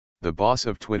The boss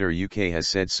of Twitter UK has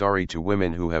said sorry to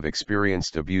women who have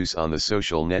experienced abuse on the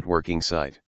social networking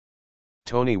site.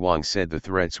 Tony Wang said the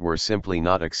threats were simply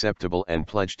not acceptable and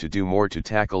pledged to do more to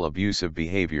tackle abusive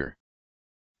behavior.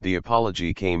 The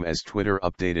apology came as Twitter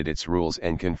updated its rules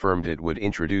and confirmed it would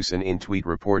introduce an in-tweet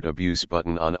report abuse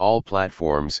button on all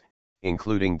platforms,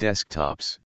 including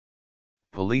desktops.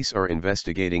 Police are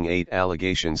investigating 8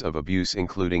 allegations of abuse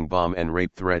including bomb and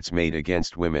rape threats made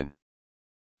against women.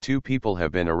 2 people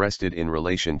have been arrested in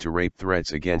relation to rape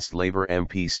threats against Labour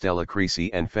MP Stella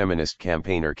Creasy and feminist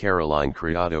campaigner Caroline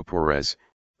Criado-Perez,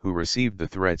 who received the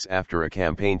threats after a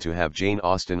campaign to have Jane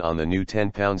Austen on the new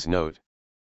 £10 note.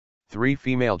 3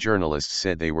 female journalists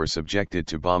said they were subjected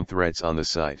to bomb threats on the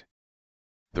site.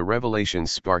 The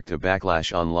revelations sparked a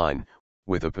backlash online,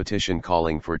 with a petition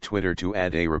calling for Twitter to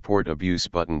add a report abuse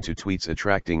button to tweets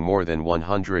attracting more than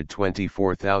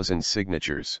 124,000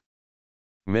 signatures.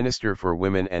 Minister for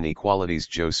Women and Equality's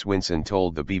Jo Swinson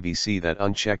told the BBC that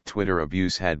unchecked Twitter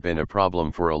abuse had been a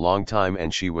problem for a long time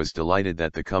and she was delighted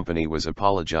that the company was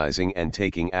apologising and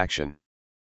taking action.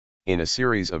 In a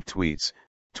series of tweets,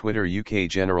 Twitter UK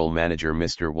General Manager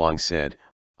Mr. Wang said,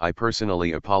 "I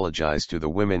personally apologise to the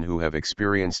women who have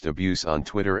experienced abuse on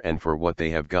Twitter and for what they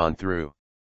have gone through.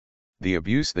 The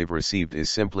abuse they've received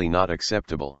is simply not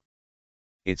acceptable.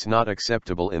 It's not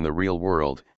acceptable in the real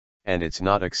world, and it's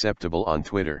not acceptable on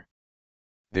Twitter.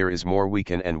 There is more we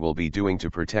can and will be doing to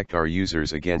protect our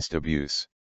users against abuse.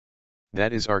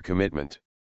 That is our commitment."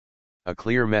 A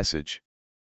clear message.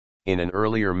 In an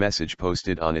earlier message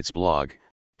posted on its blog,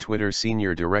 Twitter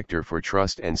Senior Director for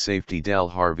Trust and Safety Del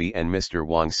Harvey and Mr.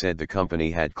 Wang said the company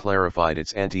had clarified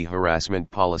its anti-harassment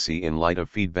policy in light of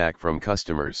feedback from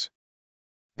customers.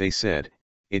 They said,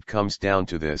 "It comes down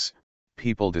to this,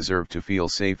 people deserve to feel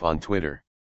safe on Twitter."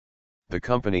 The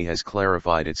company has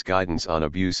clarified its guidance on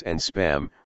abuse and spam,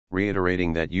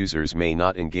 reiterating that users may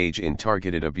not engage in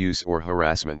targeted abuse or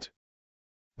harassment.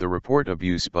 The report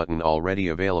abuse button, already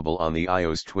available on the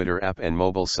iOS Twitter app and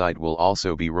mobile site, will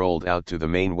also be rolled out to the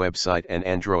main website and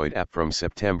Android app from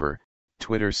September,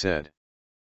 Twitter said.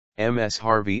 Ms.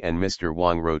 Harvey and Mr.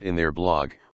 Wang wrote in their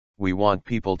blog, "We want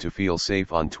people to feel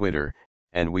safe on Twitter,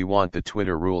 and we want the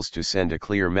Twitter rules to send a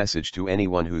clear message to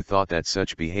anyone who thought that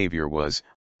such behavior was,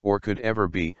 or could ever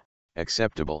be,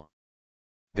 acceptable."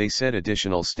 They said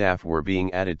additional staff were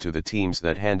being added to the teams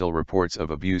that handle reports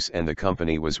of abuse and the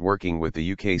company was working with the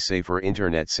UK Safer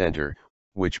Internet Centre,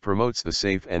 which promotes the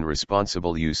safe and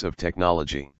responsible use of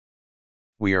technology.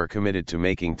 "We are committed to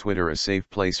making Twitter a safe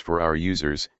place for our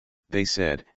users," they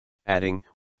said, adding,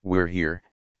 "We're here,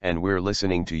 and we're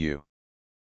listening to you."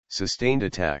 Sustained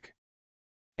attack.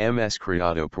 Ms.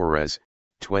 Criado-Perez,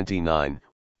 29,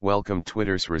 welcomed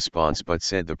Twitter's response but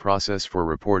said the process for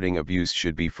reporting abuse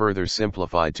should be further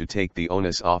simplified to take the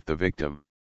onus off the victim.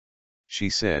 She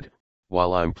said,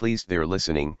 "While I'm pleased they're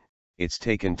listening, it's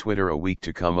taken Twitter a week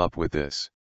to come up with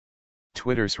this."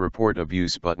 Twitter's report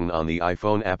abuse button on the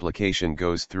iPhone application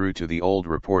goes through to the old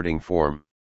reporting form.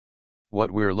 "What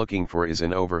we're looking for is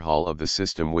an overhaul of the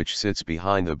system which sits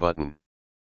behind the button.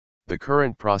 The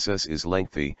current process is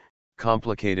lengthy,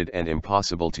 complicated and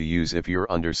impossible to use if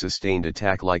you're under sustained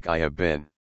attack like I have been.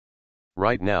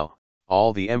 Right now,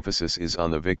 all the emphasis is on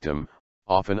the victim,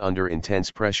 often under intense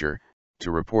pressure,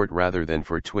 to report rather than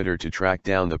for Twitter to track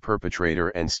down the perpetrator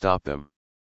and stop them."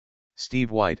 Steve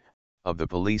White, of the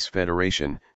Police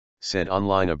Federation, said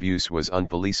online abuse was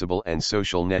unpoliceable and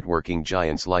social networking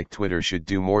giants like Twitter should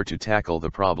do more to tackle the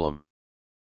problem.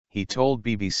 He told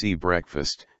BBC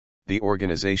Breakfast, "The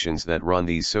organizations that run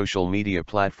these social media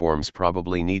platforms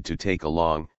probably need to take a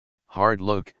long, hard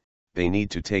look, they need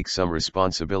to take some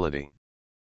responsibility.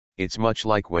 It's much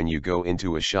like when you go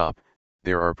into a shop,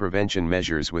 there are prevention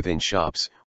measures within shops,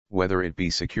 whether it be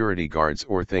security guards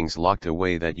or things locked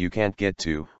away that you can't get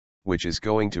to, which is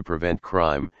going to prevent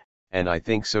crime, and I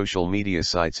think social media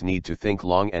sites need to think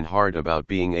long and hard about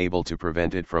being able to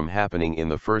prevent it from happening in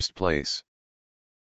the first place."